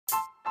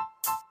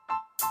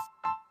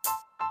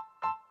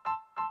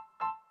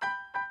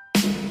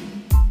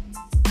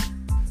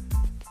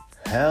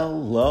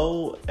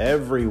Hello,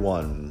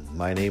 everyone.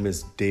 My name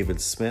is David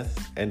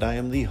Smith, and I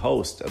am the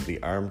host of the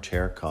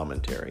Armchair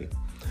Commentary.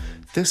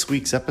 This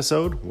week's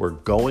episode, we're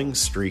going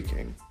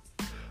streaking.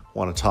 I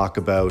want to talk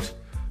about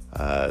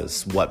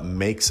what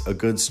makes a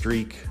good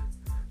streak,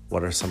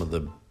 what are some of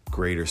the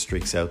greater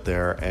streaks out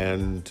there,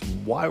 and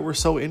why we're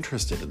so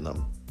interested in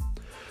them.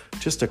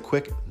 Just a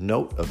quick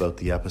note about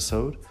the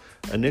episode.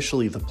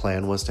 Initially, the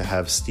plan was to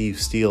have Steve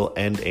Steele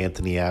and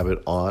Anthony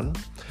Abbott on.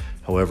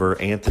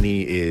 However,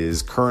 Anthony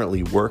is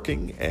currently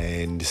working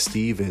and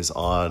Steve is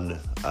on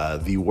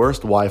the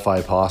worst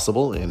Wi-Fi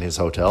possible in his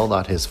hotel.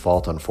 Not his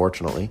fault,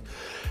 unfortunately.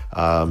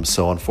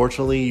 So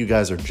unfortunately, you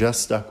guys are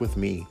just stuck with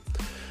me.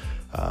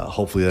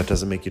 Hopefully that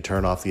doesn't make you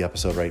turn off the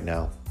episode right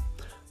now.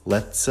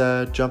 Let's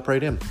jump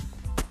right in.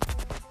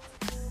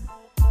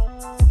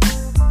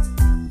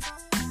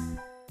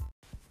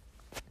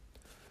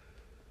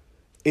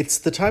 It's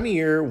the time of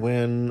year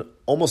when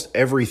almost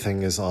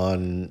everything is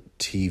on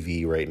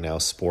TV right now,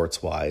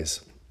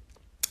 sports-wise.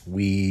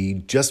 We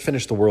just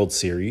finished the World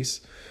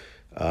Series,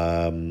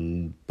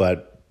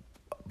 but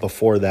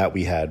before that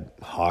we had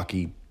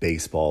hockey,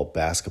 baseball,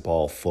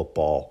 basketball,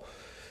 football,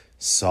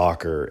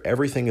 soccer.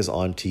 Everything is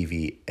on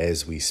TV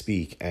as we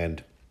speak,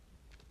 and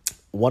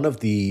one of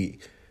the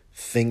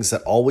things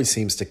that always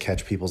seems to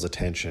catch people's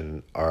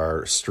attention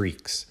are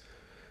streaks.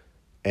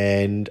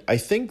 And I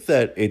think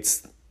that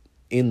it's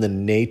in the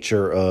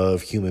nature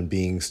of human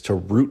beings to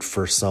root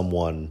for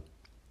someone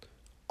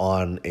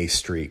on a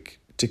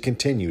streak, to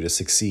continue to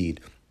succeed,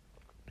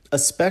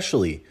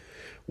 especially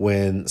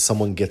when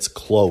someone gets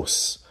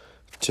close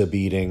to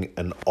beating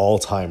an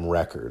all-time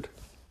record.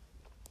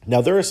 Now,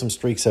 there are some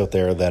streaks out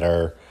there that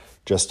are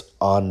just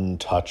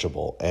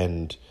untouchable.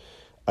 And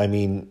I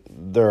mean,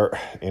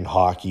 in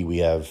hockey, we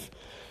have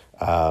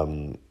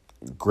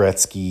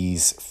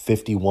Gretzky's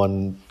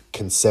 51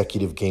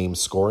 consecutive game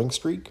scoring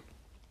streak.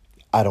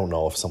 I don't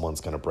know if someone's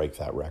going to break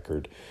that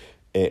record.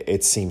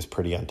 It seems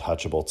pretty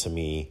untouchable to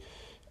me.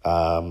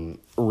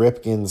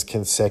 Ripken's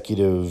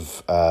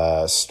consecutive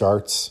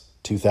starts,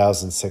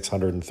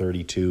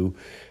 2,632.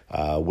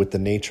 With the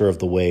nature of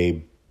the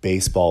way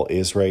baseball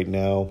is right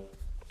now,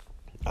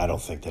 I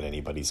don't think that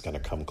anybody's going to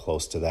come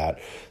close to that.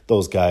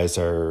 Those guys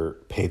are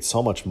paid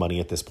so much money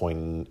at this point.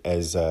 And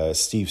as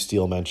Steve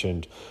Steele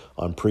mentioned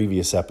on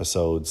previous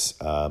episodes,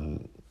 a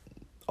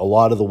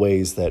lot of the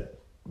ways that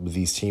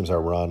these teams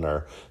are run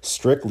are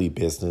strictly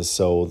business,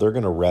 so they're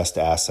going to rest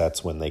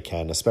assets when they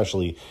can,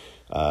 especially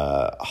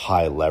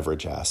high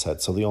leverage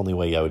assets. So the only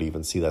way I would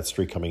even see that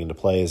streak coming into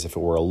play is if it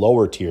were a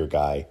lower tier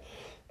guy.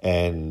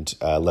 And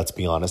let's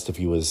be honest, if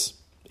he was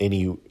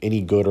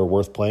any good or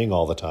worth playing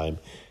all the time,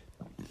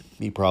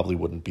 he probably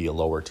wouldn't be a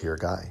lower tier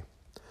guy.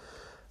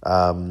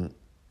 I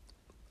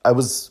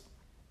was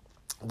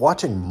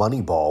watching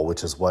Moneyball,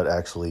 which is what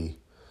actually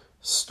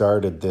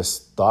started this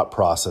thought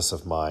process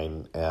of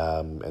mine,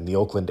 and the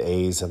Oakland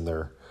A's and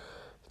their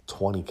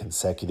 20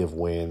 consecutive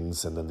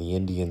wins, and then the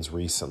Indians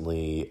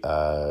recently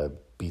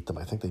beat them.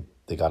 I think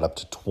they got up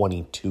to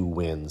 22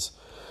 wins.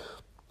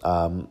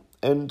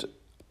 And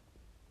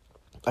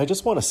I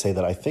just want to say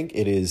that I think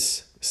it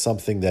is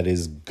something that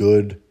is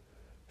good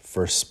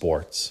for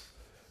sports.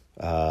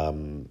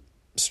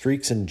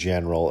 Streaks in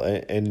general,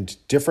 and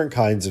different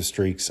kinds of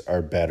streaks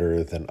are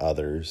better than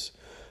others.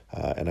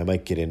 And I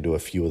might get into a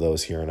few of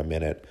those here in a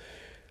minute.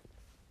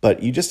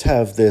 But you just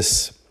have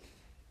this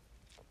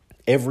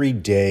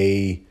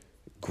everyday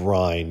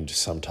grind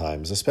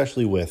sometimes,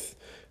 especially with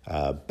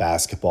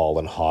basketball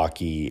and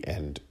hockey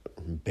and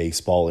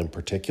baseball in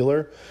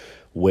particular,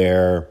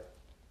 where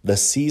the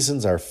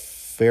seasons are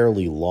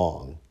fairly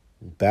long.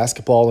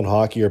 Basketball and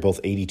hockey are both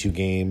 82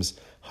 games,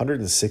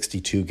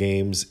 162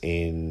 games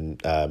in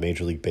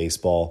Major League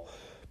Baseball.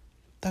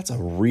 That's a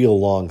real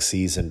long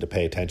season to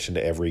pay attention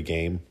to every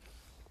game.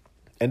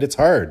 And it's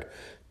hard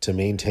to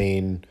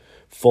maintain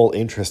full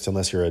interest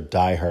unless you're a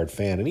diehard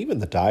fan. And even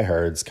the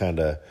diehards kind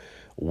of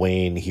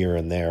wane here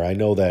and there. I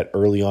know that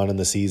early on in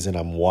the season,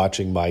 I'm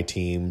watching my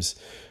teams.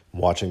 I'm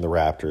watching the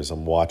Raptors.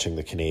 I'm watching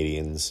the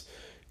Canadians.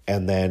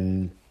 And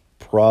then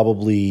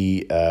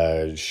probably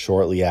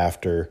shortly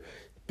after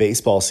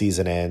baseball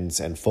season ends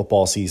and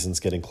football season's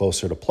getting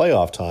closer to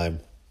playoff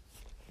time,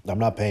 I'm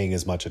not paying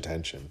as much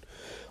attention.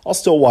 I'll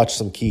still watch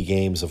some key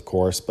games, of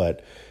course,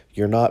 but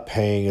you're not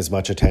paying as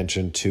much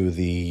attention to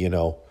the,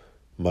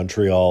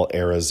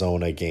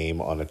 Montreal-Arizona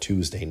game on a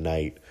Tuesday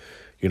night.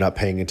 You're not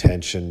paying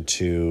attention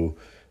to,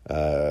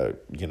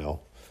 the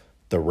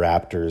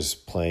Raptors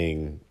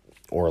playing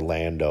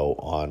Orlando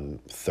on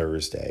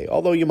Thursday.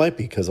 Although you might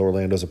be, because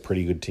Orlando's a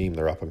pretty good team.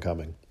 They're up and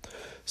coming.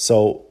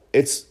 So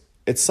it's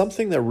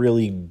something that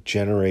really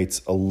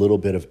generates a little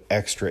bit of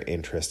extra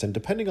interest. And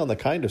depending on the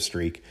kind of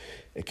streak,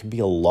 it can be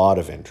a lot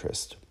of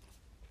interest.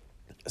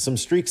 Some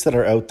streaks that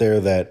are out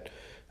there that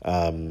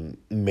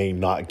may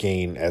not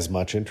gain as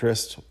much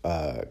interest,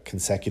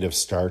 consecutive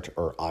start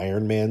or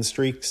Ironman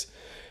streaks.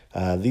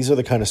 These are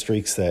the kind of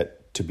streaks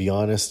that, to be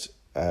honest,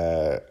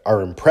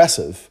 are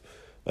impressive,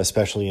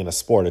 especially in a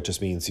sport. It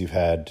just means you've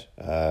had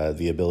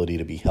the ability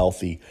to be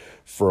healthy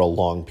for a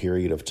long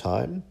period of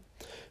time.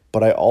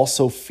 but I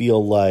also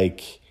feel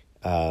like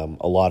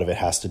a lot of it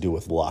has to do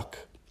with luck.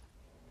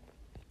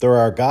 There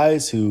are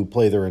guys who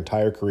play their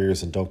entire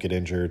careers and don't get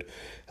injured,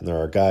 and there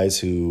are guys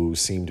who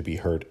seem to be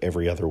hurt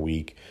every other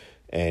week.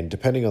 And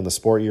depending on the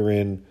sport you're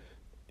in,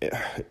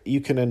 you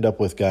can end up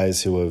with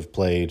guys who have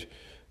played,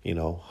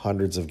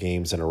 hundreds of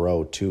games in a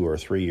row, 2 or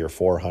 3 or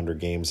 400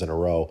 games in a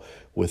row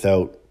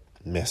without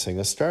missing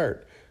a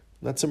start.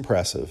 That's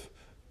impressive,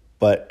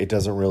 but it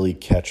doesn't really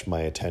catch my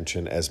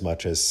attention as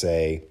much as,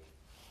 say,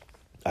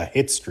 a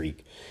hit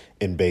streak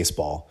in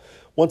baseball.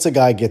 Once a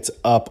guy gets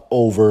up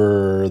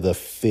over the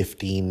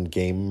 15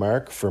 game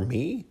mark, for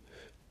me,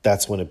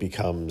 that's when it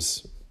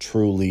becomes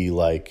truly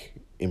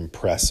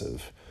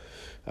impressive.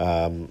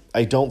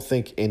 I don't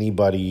think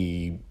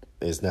anybody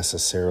is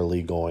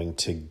necessarily going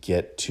to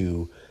get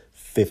to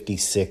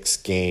 56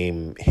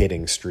 game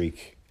hitting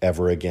streak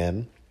ever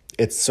again.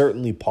 It's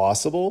certainly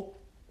possible.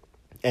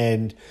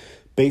 And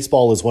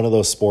baseball is one of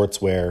those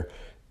sports where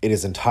it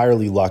is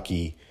entirely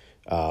lucky,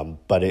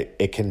 but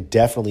it can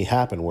definitely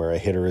happen where a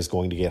hitter is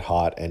going to get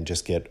hot and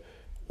just get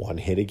one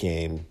hit a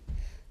game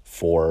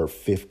for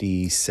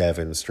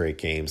 57 straight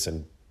games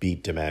and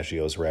beat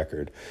DiMaggio's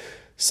record.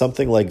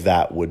 Something like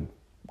that would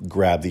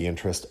grab the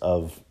interest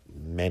of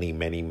many,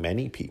 many,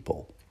 many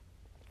people.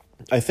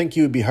 I think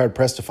you would be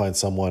hard-pressed to find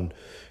someone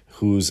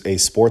who's a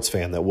sports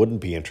fan that wouldn't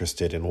be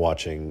interested in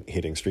watching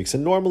hitting streaks.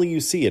 And normally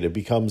you see it. It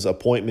becomes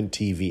appointment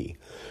TV.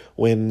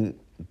 When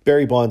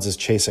Barry Bonds is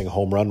chasing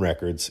home run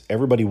records,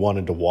 everybody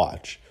wanted to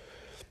watch.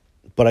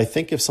 But I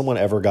think if someone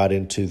ever got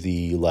into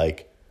the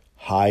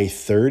high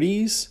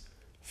 30s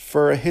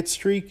for a hit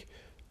streak,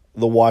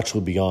 the watch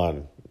would be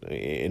on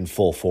in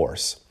full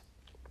force.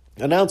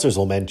 Announcers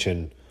will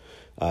mention,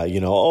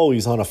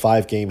 he's on a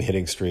 5-game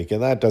hitting streak,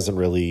 and that doesn't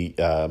really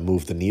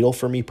move the needle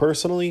for me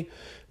personally.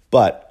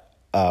 But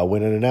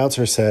when an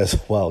announcer says,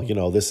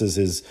 this is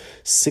his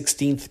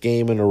 16th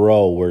game in a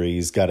row where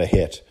he's got a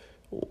hit,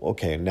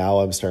 okay, now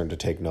I'm starting to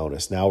take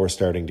notice. Now we're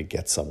starting to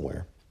get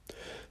somewhere.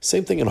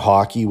 Same thing in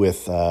hockey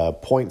with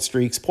point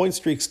streaks. Point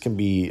streaks can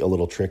be a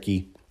little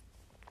tricky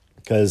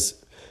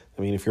because,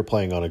 if you're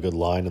playing on a good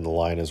line and the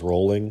line is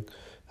rolling,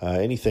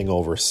 anything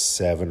over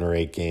 7 or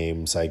 8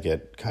 games, I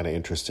get kind of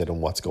interested in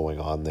what's going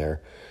on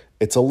there.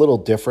 It's a little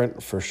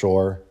different for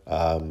sure.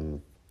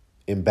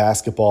 In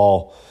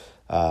basketball,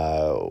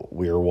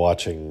 we were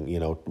watching,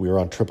 we were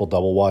on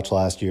triple-double watch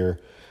last year.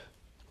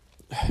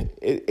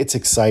 It's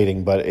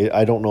exciting, but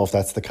I don't know if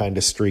that's the kind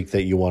of streak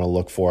that you want to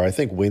look for. I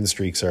think win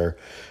streaks are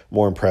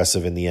more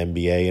impressive in the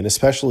NBA, and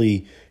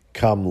especially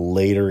come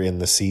later in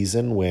the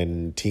season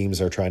when teams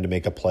are trying to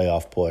make a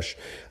playoff push.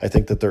 I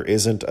think that there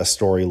isn't a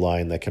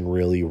storyline that can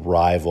really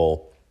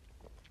rival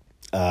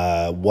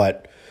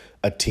what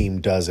a team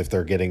does if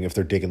they're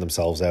digging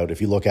themselves out.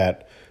 If you look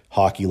at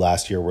hockey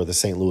last year, where the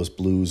St. Louis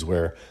Blues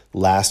were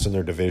last in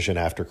their division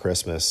after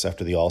Christmas,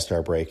 after the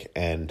All-Star break,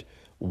 and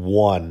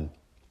won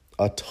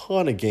a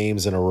ton of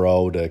games in a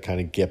row to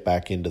kind of get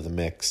back into the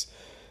mix.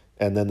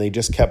 And then they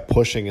just kept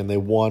pushing and they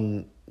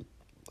won.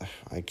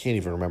 I can't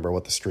even remember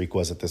what the streak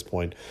was at this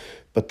point,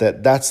 but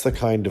that's the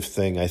kind of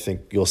thing I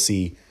think you'll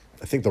see.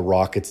 I think the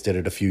Rockets did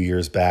it a few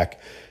years back.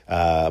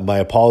 My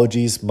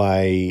apologies.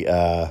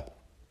 My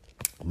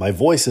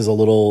voice is a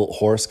little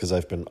hoarse because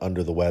I've been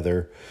under the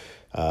weather.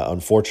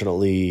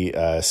 Unfortunately,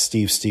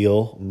 Steve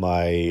Steele,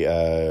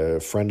 my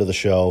friend of the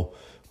show,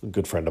 a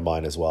good friend of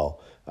mine as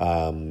well,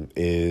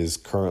 is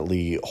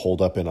currently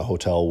holed up in a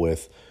hotel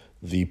with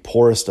the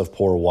poorest of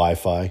poor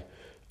Wi-Fi.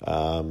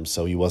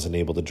 So he wasn't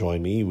able to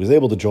join me. He was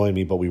able to join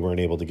me, but we weren't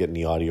able to get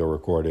any audio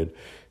recorded.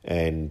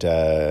 And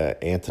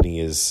Anthony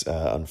is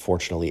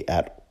unfortunately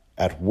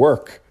at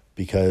work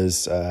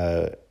because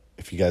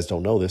if you guys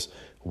don't know this,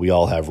 we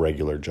all have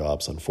regular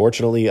jobs.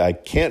 Unfortunately, I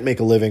can't make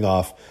a living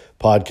off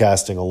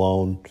podcasting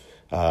alone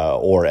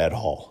or at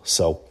all.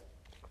 So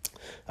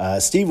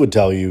Steve would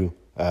tell you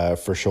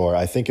for sure.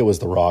 I think it was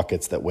the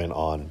Rockets that went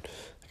on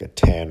a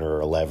 10 or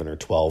 11 or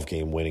 12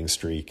 game winning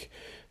streak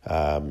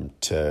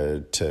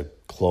to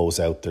close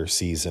out their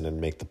season and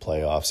make the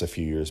playoffs a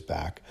few years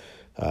back.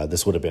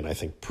 This would have been, I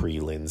think,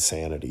 pre-Lynn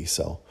Sanity,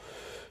 so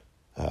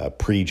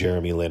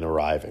pre-Jeremy Lin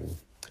arriving.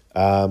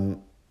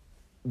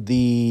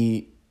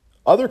 The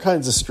other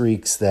kinds of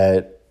streaks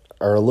that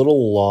are a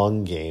little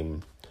long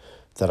game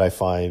that I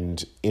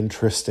find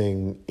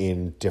interesting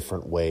in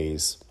different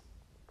ways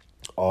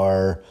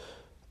are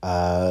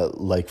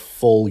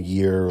full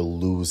year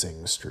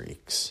losing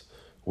streaks,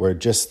 where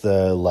just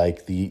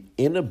the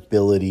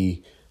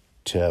inability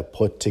to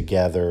put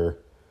together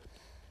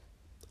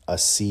a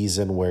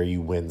season where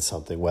you win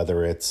something,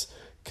 whether it's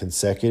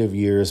consecutive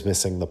years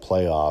missing the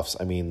playoffs.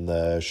 I mean,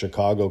 the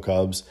Chicago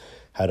Cubs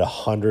had a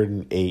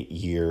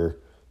 108-year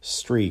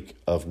streak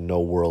of no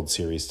World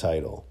Series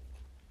title.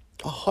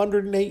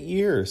 108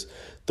 years.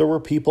 There were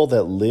people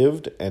that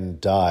lived and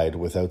died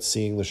without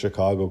seeing the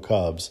Chicago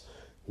Cubs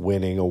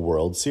winning a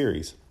World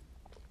Series.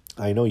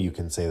 I know you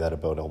can say that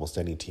about almost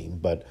any team,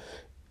 but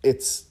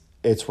it's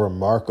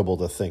remarkable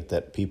to think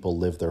that people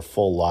live their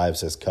full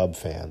lives as Cub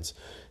fans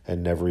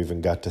and never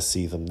even got to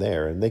see them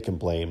there. And they can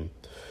blame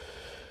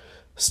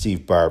Steve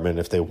Bartman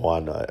if they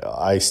won.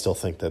 I still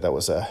think that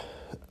was a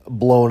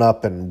blown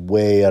up and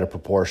way out of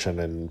proportion,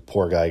 and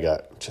poor guy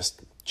got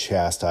just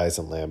chastised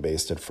and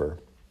lambasted for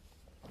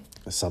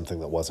something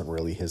that wasn't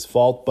really his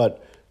fault.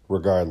 But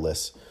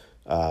regardless,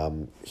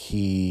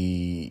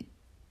 he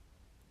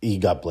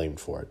got blamed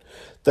for it.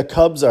 The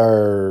Cubs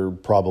are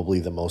probably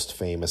the most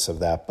famous of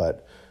that,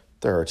 but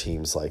there are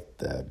teams like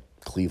the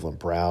Cleveland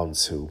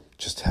Browns who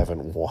just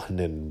haven't won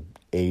in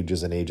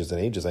ages and ages and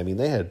ages. I mean,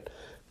 they had a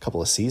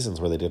couple of seasons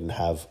where they didn't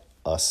have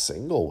a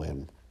single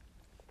win.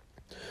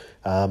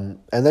 And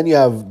then you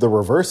have the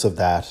reverse of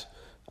that,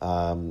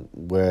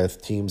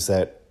 with teams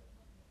that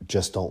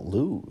just don't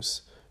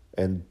lose.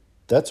 And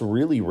that's a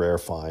really rare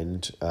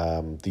find.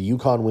 The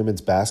Yukon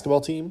women's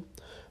basketball team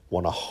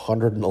won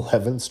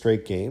 111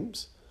 straight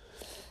games,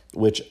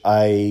 which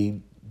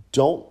I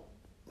don't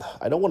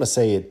want to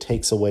say it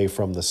takes away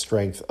from the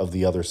strength of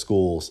the other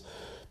schools,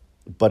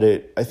 but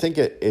I think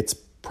it's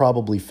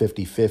probably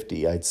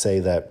 50-50. I'd say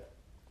that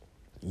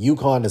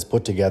Yukon has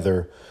put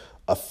together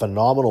a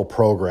phenomenal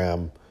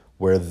program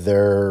where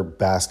their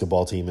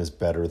basketball team is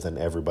better than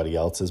everybody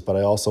else's, but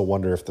I also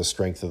wonder if the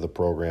strength of the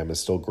program is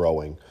still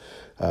growing,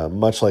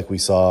 much like we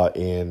saw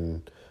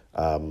in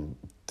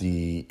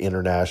the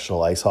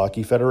International Ice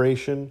Hockey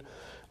Federation,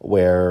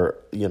 where,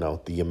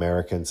 the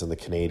Americans and the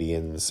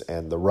Canadians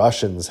and the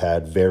Russians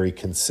had very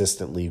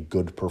consistently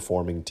good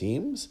performing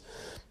teams,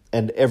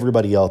 and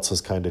everybody else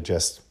was kind of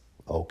just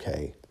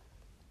okay.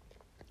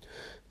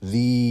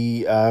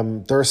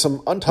 There are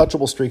some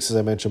untouchable streaks, as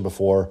I mentioned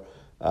before.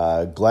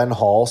 Glenn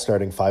Hall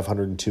starting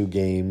 502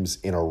 games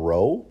in a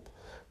row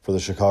for the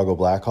Chicago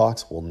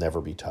Blackhawks will never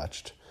be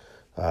touched.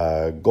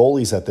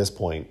 Goalies at this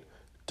point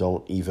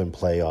don't even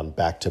play on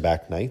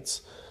back-to-back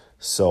nights,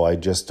 so I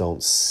just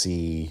don't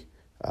see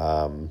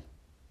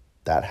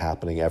that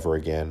happening ever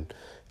again.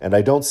 And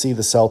I don't see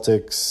the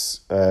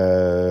Celtics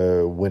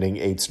winning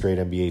 8 straight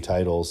NBA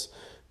titles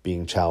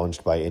being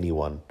challenged by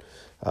anyone.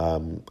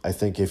 I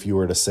think if you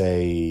were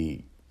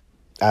to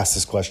ask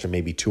this question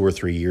maybe 2 or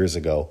 3 years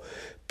ago,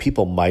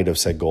 people might have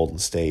said Golden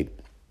State.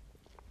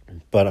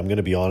 But I'm going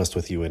to be honest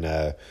with you, in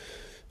a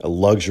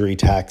luxury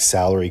tax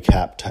salary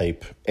cap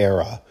type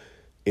era,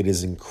 it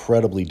is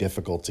incredibly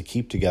difficult to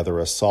keep together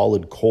a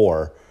solid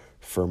core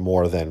for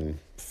more than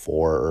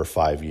 4 or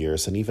 5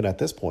 years. And even at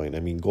this point, I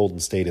mean, Golden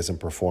State isn't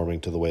performing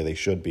to the way they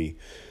should be,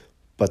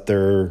 but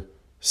they're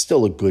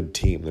still a good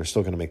team. They're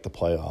still going to make the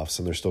playoffs,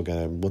 and they're still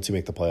going to, once you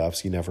make the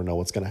playoffs, you never know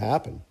what's going to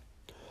happen.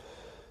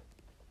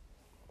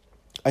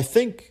 I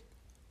think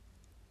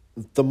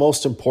the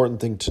most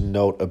important thing to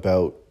note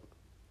about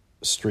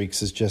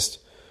streaks is just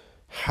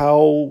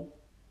how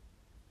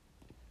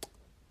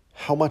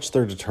much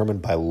they're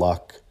determined by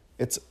luck.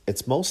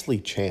 It's mostly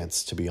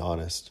chance, to be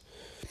honest.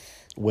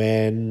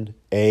 When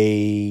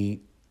a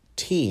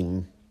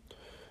team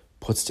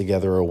puts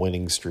together a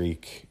winning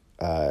streak,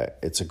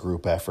 it's a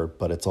group effort,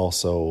 but it's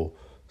also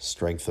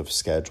strength of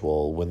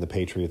schedule. When the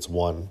Patriots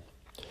won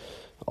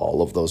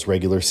all of those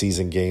regular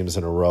season games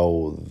in a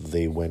row,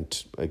 they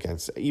went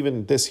against,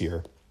 even this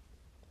year,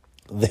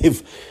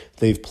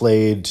 they've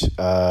played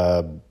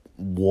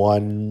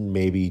one,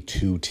 maybe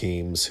 2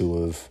 teams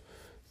who have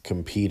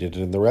competed,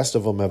 and the rest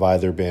of them have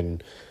either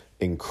been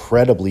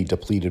incredibly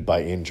depleted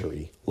by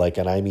injury,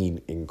 and I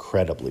mean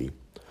incredibly,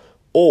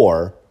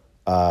 or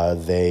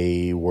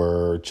they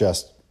were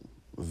just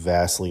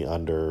vastly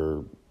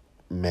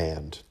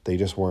undermanned. They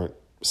just weren't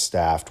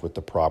staffed with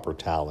the proper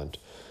talent.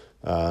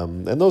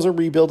 And those are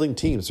rebuilding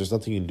teams. There's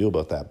nothing you can do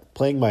about that.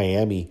 Playing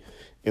Miami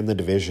in the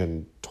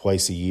division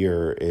twice a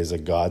year is a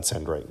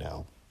godsend right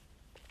now,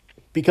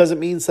 because it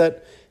means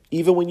that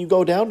even when you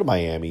go down to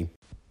Miami,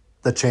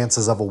 the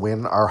chances of a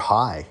win are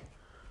high.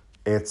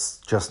 They're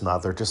just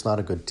not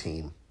a good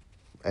team.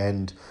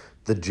 And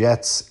the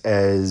Jets,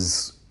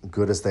 as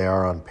good as they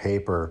are on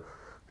paper,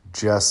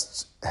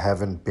 just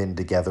haven't been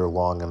together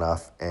long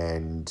enough,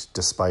 and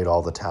despite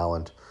all the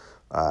talent,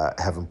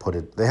 they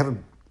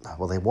haven't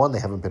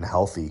been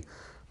healthy.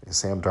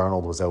 Sam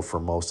Darnold was out for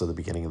most of the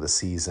beginning of the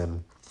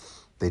season.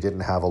 They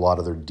didn't have a lot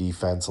of their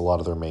defense. A lot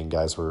of their main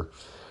guys were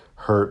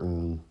hurt,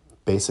 and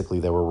basically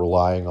they were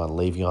relying on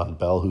Le'Veon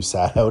Bell, who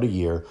sat out a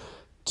year,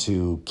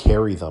 to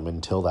carry them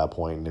until that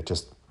point. And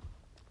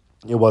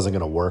it wasn't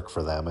going to work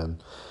for them.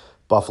 And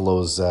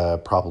Buffalo's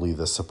probably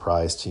the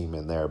surprise team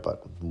in there,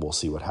 but we'll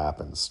see what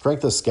happens.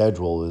 Strength of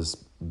schedule is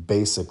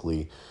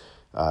basically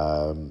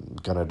going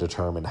to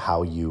determine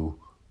how you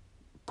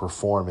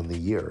perform in the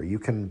year. You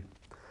can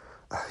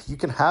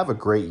have a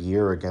great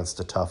year against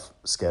a tough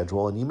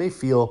schedule, and you may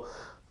feel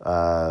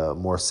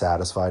more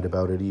satisfied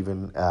about it.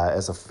 Even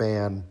as a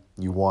fan,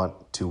 you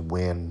want to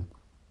win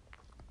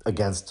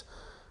against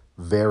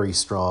very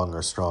strong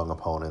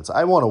opponents.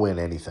 I want to win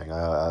anything.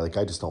 I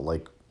just don't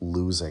like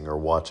losing or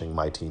watching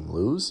my team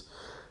lose.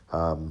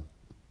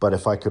 But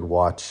if I could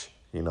watch,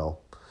 the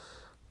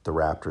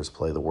Raptors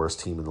play the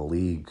worst team in the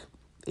league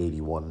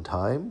 81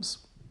 times,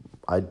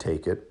 I'd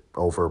take it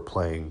over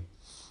playing,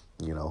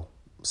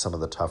 some of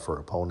the tougher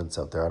opponents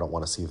out there. I don't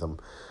want to see them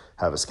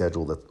have a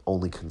schedule that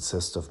only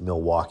consists of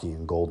Milwaukee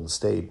and Golden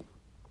State.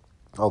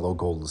 Although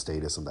Golden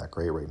State isn't that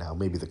great right now.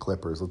 Maybe the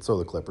Clippers. Let's throw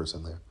the Clippers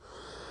in there.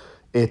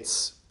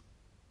 It's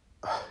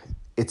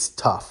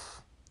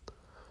tough.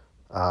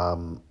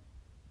 One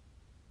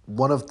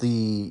of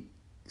the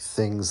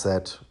things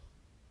that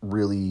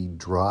really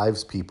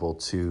drives people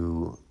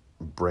to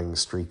bring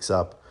streaks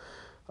up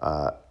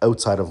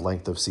outside of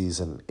length of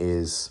season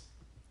is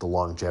the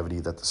longevity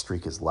that the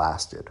streak has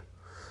lasted.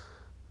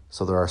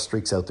 So there are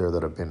streaks out there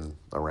that have been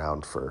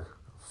around for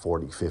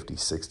 40, 50,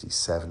 60,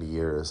 70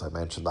 years. I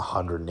mentioned the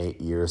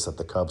 108 years that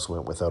the Cubs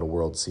went without a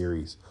World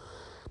Series.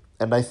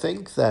 And I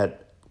think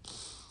that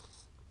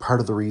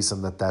part of the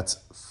reason that that's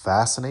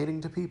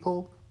fascinating to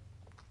people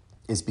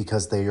is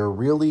because they are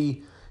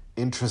really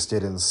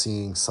interested in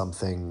seeing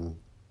something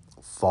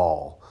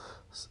fall.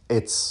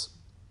 It's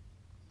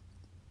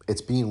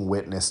being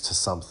witness to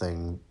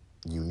something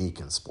unique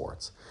in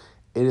sports.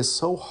 It is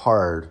so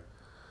hard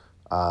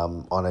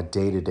on a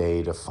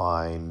day-to-day to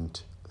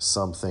find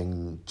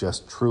something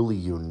just truly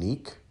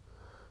unique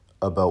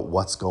about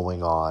what's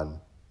going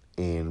on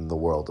in the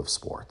world of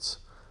sports.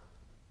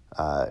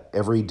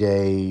 Every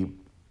day,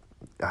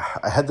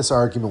 I had this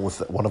argument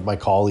with one of my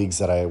colleagues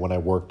when I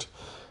worked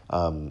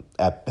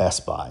at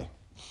Best Buy,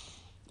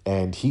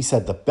 and he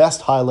said the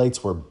best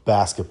highlights were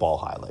basketball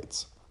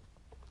highlights.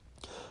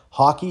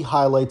 Hockey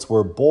highlights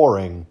were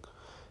boring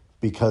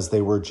because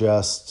they were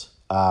just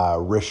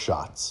wrist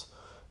shots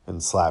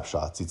and slap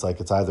shots. It's like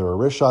it's either a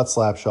wrist shot,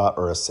 slap shot,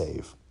 or a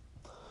save.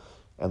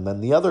 And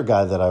then the other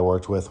guy that I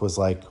worked with was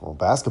like, well,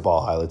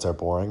 basketball highlights are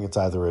boring. It's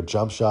either a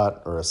jump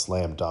shot or a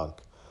slam dunk.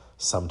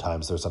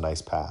 Sometimes there's a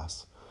nice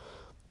pass.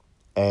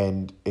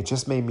 And it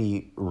just made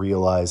me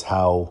realize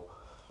how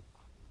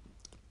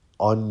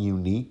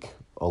ununique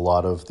a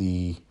lot of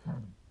the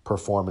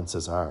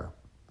performances are.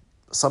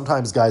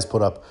 Sometimes guys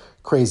put up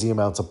crazy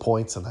amounts of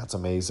points, and that's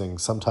amazing.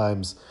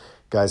 Sometimes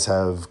guys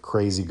have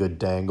crazy good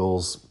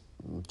dangles,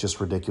 just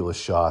ridiculous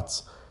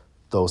shots.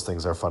 Those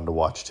things are fun to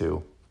watch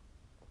too.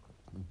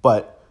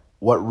 But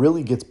what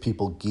really gets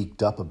people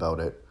geeked up about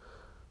it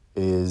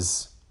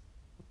is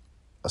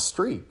a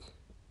streak.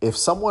 If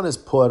someone has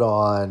put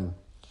on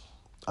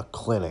a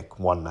clinic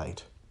one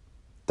night,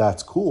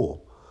 that's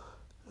cool.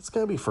 It's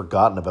going to be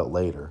forgotten about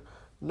later.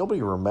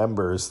 Nobody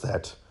remembers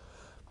that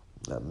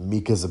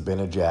Mika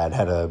Zibanejad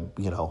had a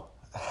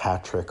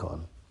hat trick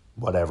on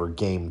whatever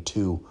game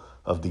 2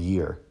 of the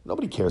year.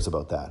 Nobody cares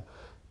about that.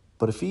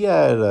 But if he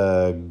had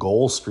a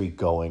goal streak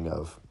going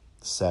of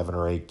 7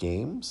 or 8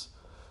 games,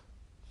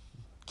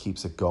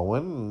 keeps it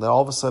going, and then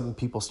all of a sudden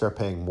people start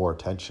paying more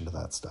attention to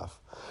that stuff.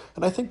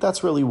 And I think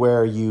that's really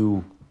where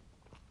you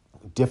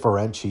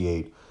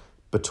differentiate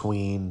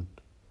between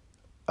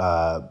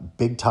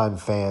big-time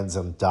fans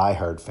and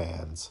diehard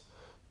fans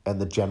and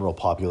the general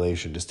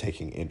population just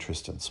taking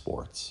interest in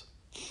sports.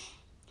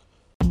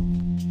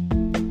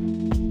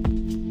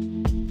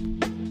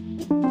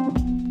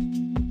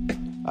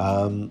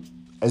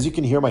 As you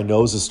can hear, my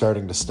nose is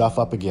starting to stuff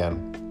up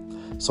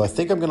again, so I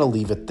think I'm going to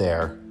leave it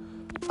there.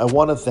 I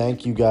want to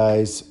thank you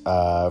guys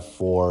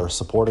for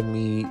supporting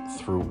me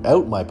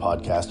throughout my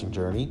podcasting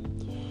journey.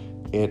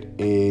 It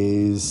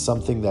is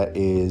something that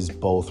is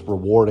both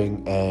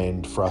rewarding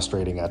and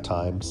frustrating at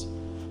times.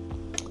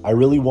 I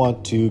really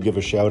want to give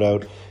a shout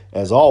out,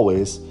 as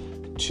always,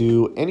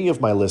 to any of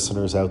my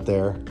listeners out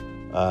there.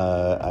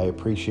 I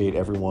appreciate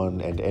everyone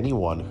and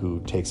anyone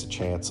who takes a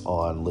chance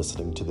on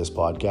listening to this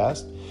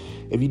podcast.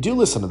 If you do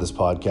listen to this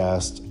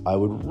podcast, I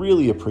would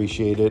really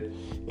appreciate it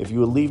if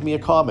you would leave me a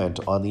comment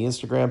on the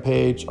Instagram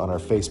page, on our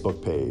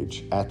Facebook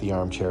page, at The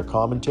Armchair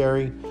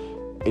Commentary.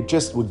 It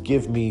just would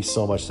give me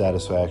so much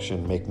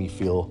satisfaction, make me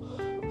feel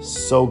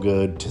so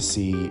good to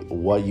see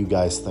what you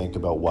guys think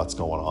about what's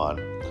going on.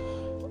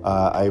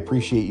 I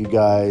appreciate you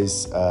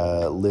guys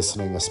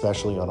listening,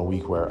 especially on a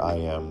week where I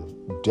am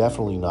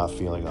definitely not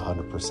feeling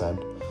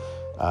 100%.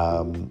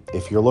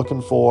 If you're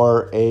looking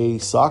for a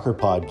soccer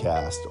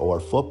podcast, or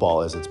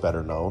football as it's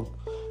better known,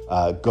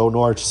 go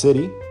Norwich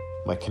City,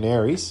 my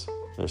Canaries.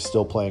 They're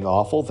still playing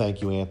awful.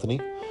 Thank you, Anthony.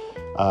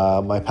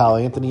 My pal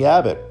Anthony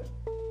Abbott,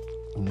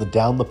 the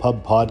Down the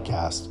Pub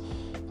podcast.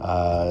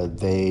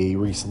 They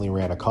recently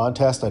ran a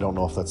contest. I don't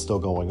know if that's still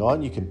going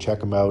on. You can check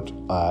them out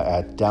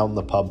at Down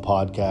the Pub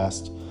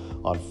podcast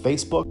on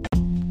Facebook.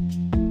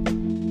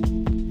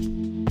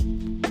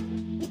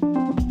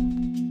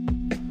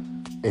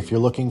 If you're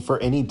looking for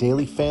any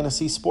daily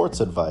fantasy sports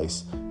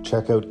advice,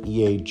 check out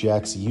EA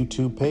Jack's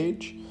YouTube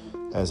page,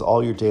 as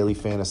all your daily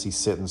fantasy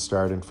sit and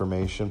start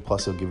information.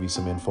 Plus, he'll give you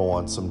some info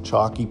on some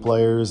chalky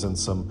players and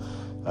some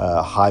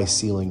high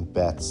ceiling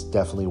bets.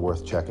 Definitely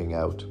worth checking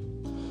out.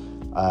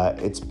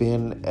 It's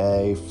been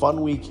a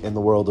fun week in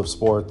the world of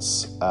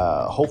sports.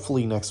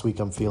 Hopefully next week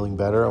I'm feeling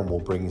better and we'll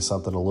bring you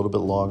something a little bit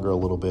longer, a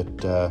little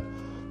bit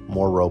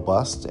more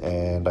robust.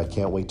 And I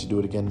can't wait to do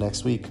it again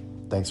next week.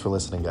 Thanks for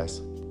listening,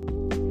 guys.